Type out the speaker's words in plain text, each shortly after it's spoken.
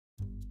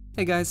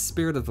Hey guys,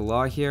 Spirit of the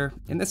Law here.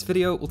 In this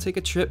video, we'll take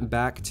a trip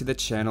back to the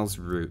channel's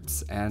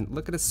roots and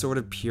look at a sort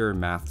of pure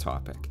math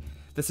topic.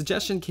 The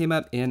suggestion came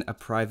up in a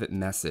private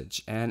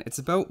message, and it's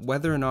about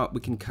whether or not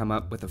we can come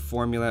up with a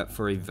formula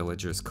for a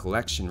villager's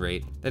collection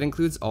rate that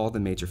includes all the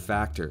major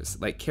factors,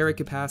 like carry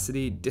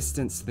capacity,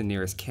 distance to the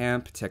nearest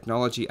camp,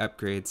 technology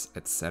upgrades,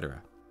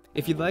 etc.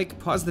 If you'd like,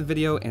 pause the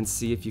video and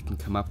see if you can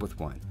come up with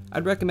one.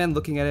 I'd recommend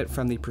looking at it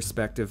from the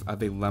perspective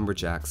of a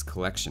lumberjack's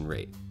collection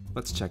rate.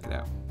 Let's check it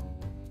out.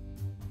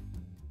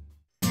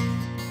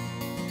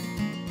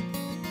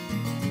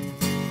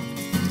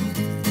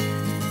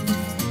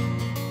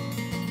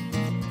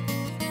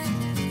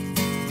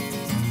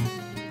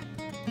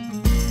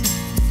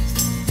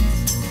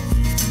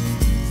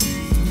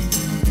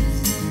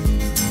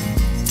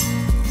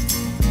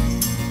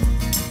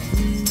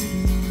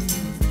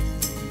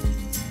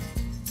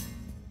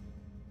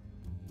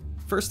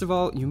 First of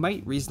all, you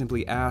might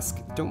reasonably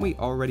ask, don't we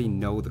already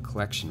know the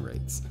collection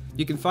rates?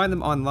 You can find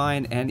them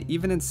online, and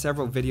even in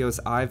several videos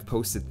I've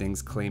posted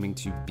things claiming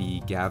to be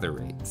gather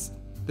rates.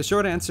 The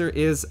short answer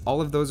is all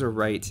of those are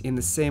right in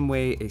the same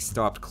way a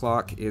stopped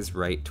clock is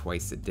right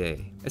twice a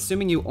day.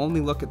 Assuming you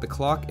only look at the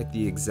clock at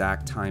the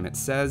exact time it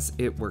says,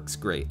 it works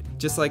great.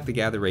 Just like the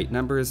gather rate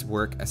numbers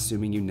work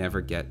assuming you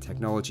never get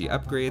technology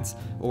upgrades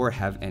or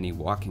have any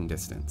walking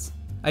distance.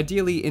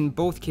 Ideally, in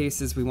both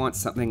cases, we want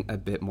something a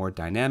bit more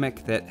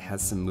dynamic that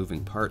has some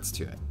moving parts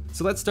to it.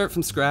 So let's start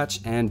from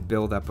scratch and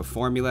build up a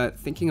formula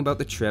thinking about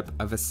the trip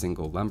of a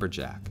single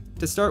lumberjack.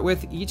 To start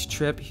with, each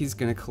trip he's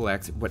going to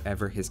collect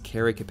whatever his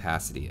carry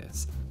capacity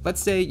is.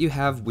 Let's say you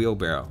have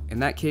wheelbarrow. In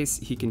that case,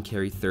 he can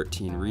carry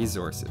 13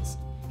 resources.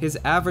 His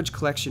average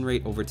collection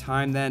rate over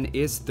time then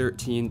is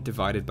 13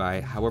 divided by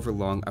however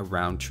long a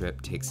round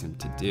trip takes him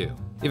to do.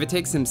 If it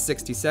takes him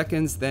 60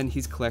 seconds, then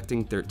he's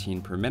collecting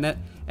 13 per minute,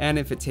 and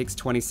if it takes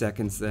 20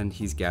 seconds, then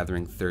he's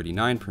gathering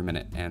 39 per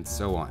minute, and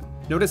so on.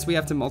 Notice we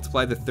have to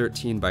multiply the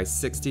 13 by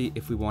 60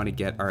 if we want to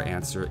get our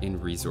answer in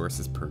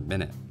resources per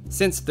minute.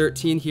 Since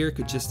 13 here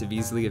could just as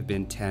easily have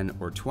been 10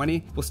 or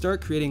 20, we'll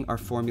start creating our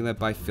formula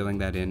by filling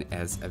that in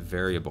as a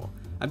variable.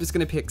 I'm just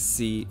going to pick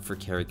C for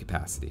carry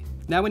capacity.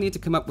 Now we need to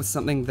come up with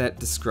something that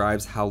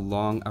describes how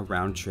long a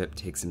round trip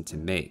takes him to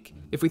make.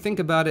 If we think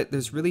about it,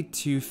 there's really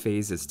two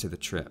phases to the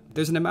trip.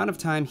 There's an amount of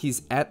time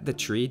he's at the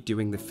tree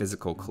doing the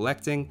physical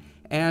collecting,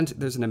 and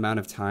there's an amount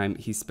of time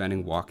he's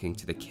spending walking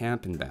to the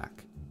camp and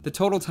back. The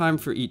total time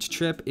for each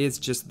trip is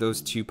just those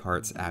two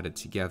parts added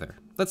together.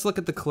 Let's look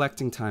at the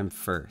collecting time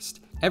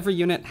first. Every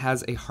unit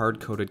has a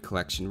hard-coded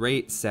collection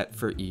rate set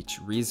for each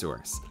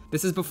resource.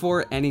 This is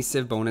before any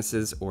civ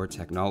bonuses or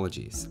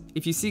technologies.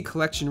 If you see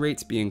collection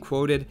rates being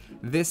quoted,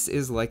 this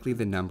is likely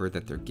the number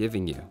that they're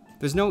giving you.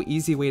 There's no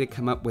easy way to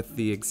come up with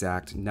the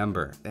exact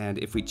number, and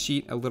if we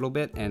cheat a little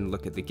bit and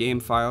look at the game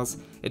files,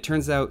 it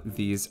turns out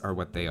these are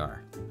what they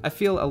are. I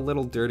feel a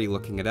little dirty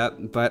looking it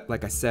up, but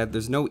like I said,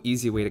 there's no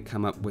easy way to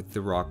come up with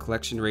the raw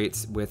collection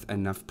rates with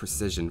enough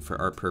precision for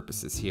our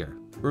purposes here.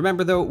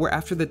 Remember though, we're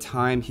after the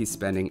time he's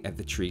spending at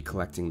the tree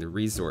collecting the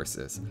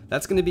resources.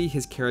 That's going to be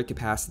his carry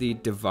capacity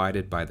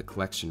divided by the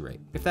collection rate.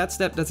 If that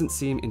step doesn't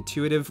seem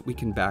intuitive, we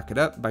can back it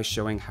up by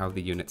showing how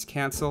the units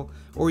cancel,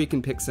 or you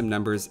can pick some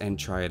numbers and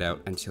try it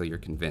out until you're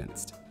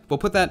convinced. We'll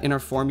put that in our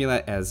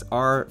formula as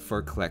R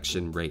for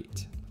collection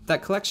rate.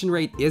 That collection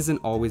rate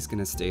isn't always going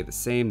to stay the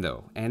same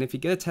though, and if you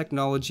get a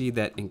technology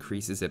that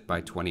increases it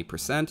by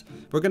 20%,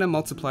 we're going to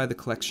multiply the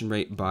collection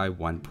rate by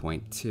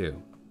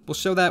 1.2. We'll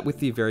show that with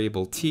the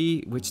variable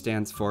T, which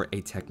stands for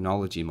a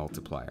technology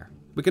multiplier.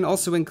 We can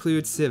also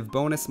include civ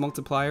bonus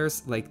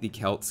multipliers like the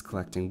Celts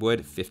collecting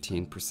wood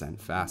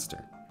 15%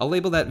 faster. I'll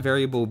label that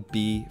variable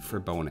B for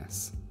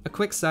bonus. A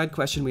quick side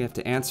question we have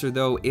to answer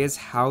though is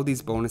how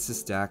these bonuses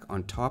stack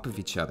on top of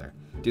each other.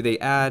 Do they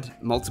add,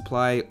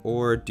 multiply,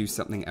 or do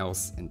something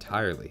else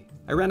entirely?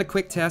 I ran a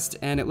quick test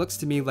and it looks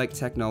to me like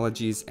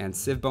technologies and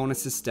civ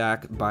bonuses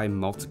stack by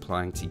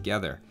multiplying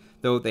together,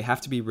 though they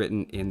have to be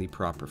written in the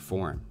proper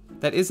form.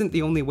 That isn't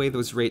the only way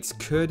those rates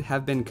could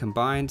have been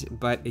combined,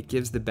 but it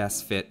gives the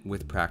best fit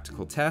with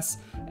practical tests,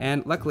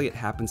 and luckily it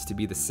happens to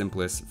be the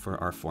simplest for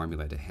our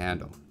formula to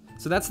handle.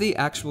 So that's the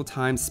actual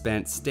time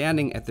spent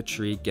standing at the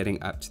tree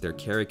getting up to their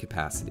carry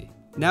capacity.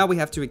 Now we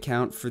have to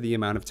account for the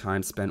amount of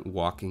time spent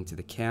walking to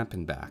the camp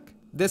and back.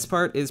 This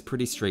part is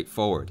pretty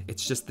straightforward.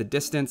 It's just the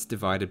distance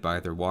divided by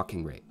their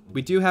walking rate.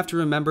 We do have to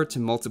remember to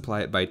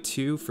multiply it by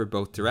 2 for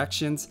both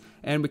directions,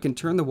 and we can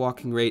turn the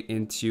walking rate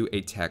into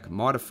a tech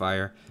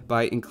modifier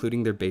by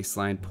including their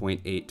baseline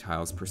 0.8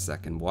 tiles per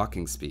second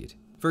walking speed.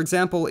 For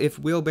example, if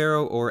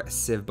wheelbarrow or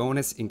civ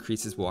bonus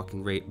increases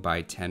walking rate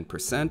by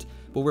 10%,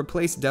 we'll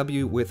replace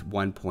W with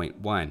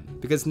 1.1,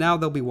 because now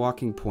they'll be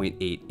walking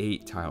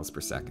 0.88 tiles per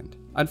second.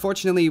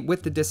 Unfortunately,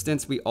 with the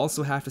distance, we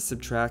also have to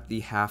subtract the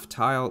half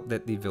tile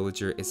that the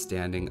villager is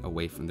standing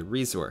away from the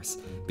resource,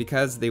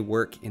 because they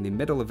work in the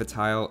middle of a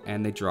tile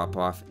and they drop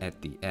off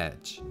at the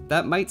edge.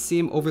 That might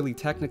seem overly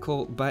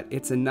technical, but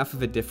it's enough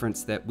of a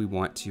difference that we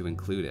want to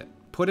include it.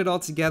 Put it all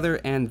together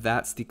and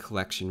that's the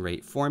collection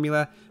rate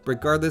formula,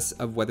 regardless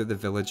of whether the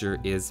villager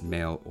is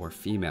male or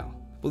female.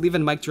 We'll leave a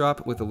mic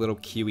drop with a little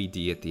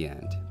QED at the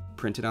end,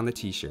 printed on the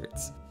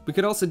t-shirts. We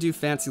could also do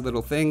fancy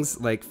little things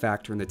like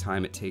factor in the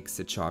time it takes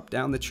to chop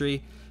down the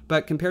tree,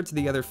 but compared to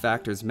the other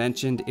factors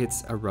mentioned,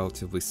 it's a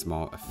relatively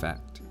small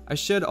effect. I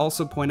should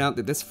also point out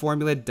that this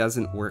formula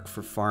doesn't work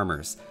for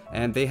farmers,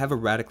 and they have a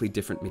radically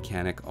different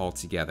mechanic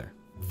altogether.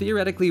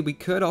 Theoretically, we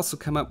could also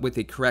come up with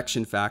a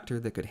correction factor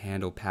that could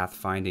handle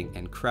pathfinding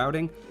and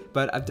crowding,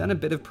 but I've done a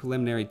bit of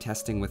preliminary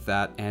testing with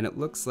that, and it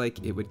looks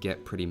like it would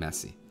get pretty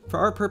messy. For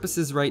our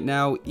purposes right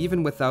now,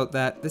 even without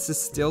that, this is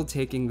still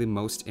taking the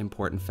most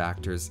important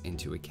factors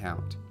into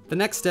account. The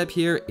next step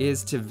here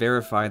is to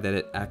verify that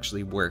it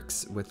actually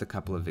works with a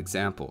couple of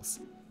examples.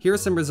 Here are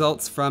some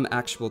results from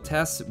actual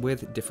tests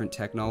with different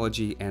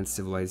technology and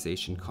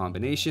civilization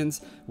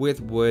combinations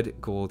with wood,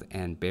 gold,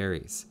 and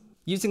berries.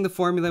 Using the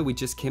formula we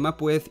just came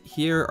up with,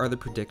 here are the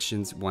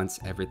predictions once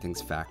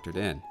everything's factored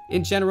in.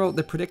 In general,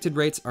 the predicted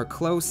rates are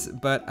close,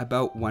 but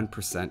about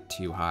 1%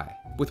 too high.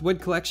 With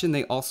wood collection,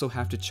 they also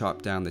have to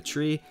chop down the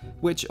tree,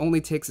 which only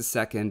takes a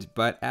second,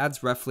 but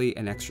adds roughly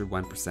an extra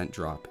 1%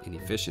 drop in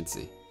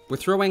efficiency. We're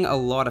throwing a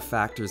lot of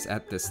factors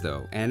at this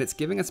though, and it's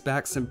giving us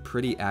back some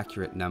pretty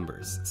accurate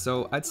numbers,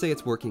 so I'd say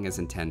it's working as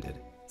intended.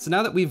 So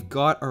now that we've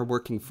got our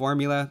working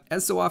formula,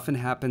 as so often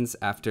happens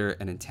after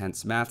an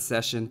intense math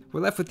session,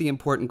 we're left with the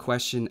important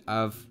question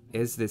of,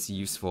 is this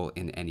useful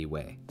in any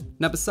way?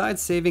 Now,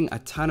 besides saving a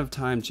ton of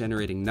time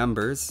generating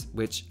numbers,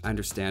 which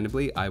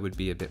understandably I would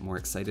be a bit more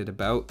excited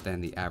about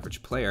than the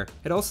average player,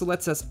 it also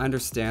lets us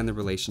understand the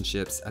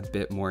relationships a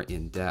bit more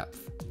in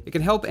depth. It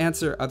can help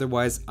answer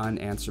otherwise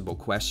unanswerable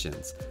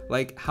questions,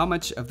 like how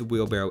much of the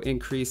wheelbarrow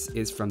increase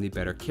is from the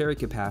better carry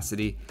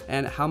capacity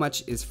and how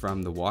much is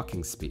from the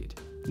walking speed.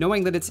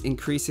 Knowing that it's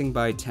increasing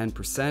by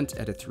 10%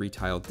 at a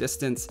 3-tile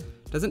distance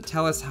doesn't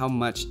tell us how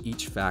much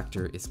each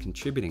factor is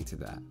contributing to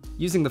that.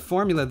 Using the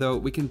formula though,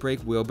 we can break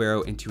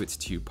wheelbarrow into its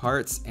 2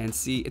 parts and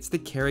see it's the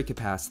carry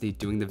capacity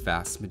doing the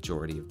vast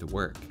majority of the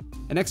work.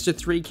 An extra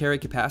 3 carry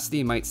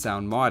capacity might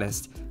sound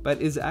modest, but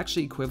is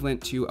actually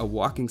equivalent to a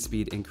walking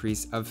speed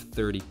increase of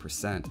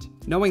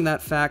 30%. Knowing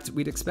that fact,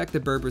 we'd expect the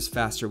Berbers'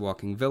 faster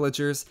walking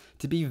villagers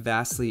to be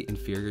vastly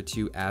inferior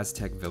to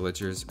Aztec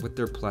villagers with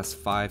their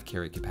 +5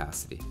 carry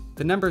capacity.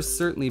 The numbers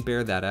certainly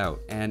bear that out,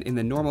 and in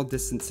the normal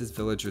distances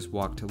villagers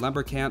walk to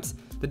lumber camps,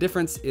 the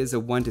difference is a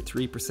 1 to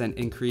 3%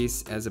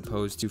 increase as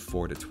opposed to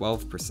 4 to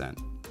 12%.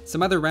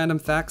 Some other random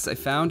facts I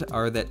found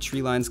are that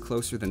tree lines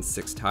closer than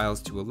 6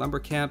 tiles to a lumber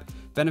camp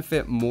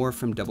benefit more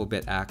from double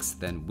bit axe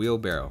than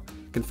wheelbarrow,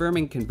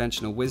 confirming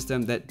conventional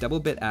wisdom that double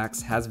bit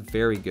axe has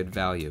very good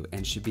value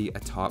and should be a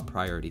top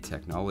priority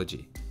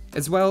technology.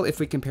 As well, if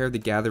we compare the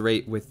gather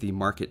rate with the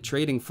market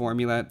trading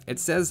formula, it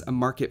says a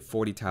market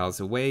 40 tiles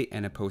away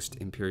and a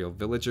post-imperial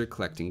villager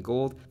collecting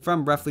gold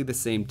from roughly the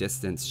same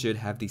distance should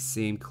have the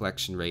same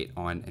collection rate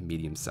on a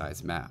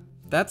medium-sized map.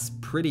 That's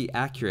pretty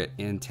accurate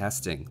in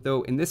testing,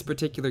 though in this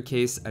particular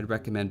case, I'd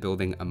recommend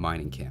building a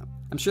mining camp.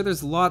 I'm sure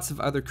there's lots of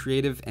other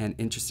creative and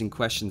interesting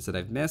questions that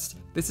I've missed.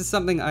 This is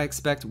something I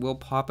expect will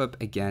pop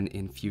up again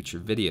in future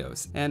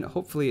videos, and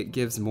hopefully it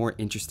gives more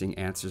interesting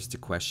answers to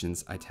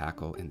questions I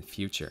tackle in the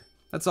future.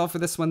 That's all for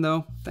this one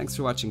though. Thanks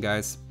for watching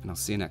guys, and I'll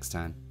see you next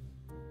time.